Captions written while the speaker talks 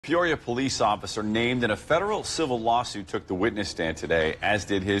Peoria police officer named in a federal civil lawsuit took the witness stand today, as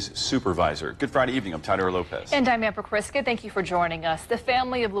did his supervisor. Good Friday evening. I'm Tyler Lopez. And I'm Amber Kriska. Thank you for joining us. The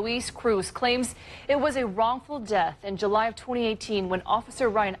family of Luis Cruz claims it was a wrongful death in July of 2018 when Officer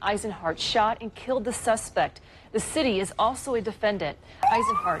Ryan Eisenhart shot and killed the suspect. The city is also a defendant.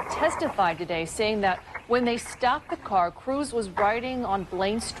 Eisenhart testified today saying that when they stopped the car, Cruz was riding on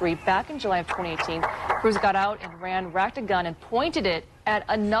Blaine Street back in July of 2018. Cruz got out and racked a gun and pointed it at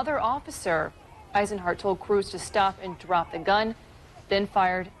another officer. Eisenhart told Cruz to stop and drop the gun, then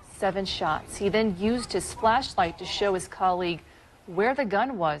fired 7 shots. He then used his flashlight to show his colleague where the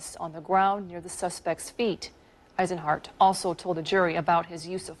gun was on the ground near the suspect's feet. Eisenhart also told the jury about his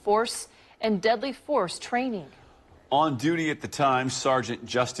use of force and deadly force training. On duty at the time, Sergeant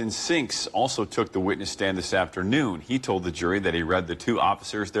Justin Sinks also took the witness stand this afternoon. He told the jury that he read the 2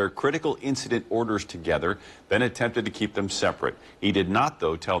 officers their critical incident orders together, then attempted to keep them separate. He did not,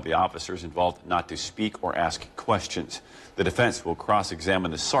 though, tell the officers involved not to speak or ask questions. The defense will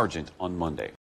cross-examine the sergeant on Monday.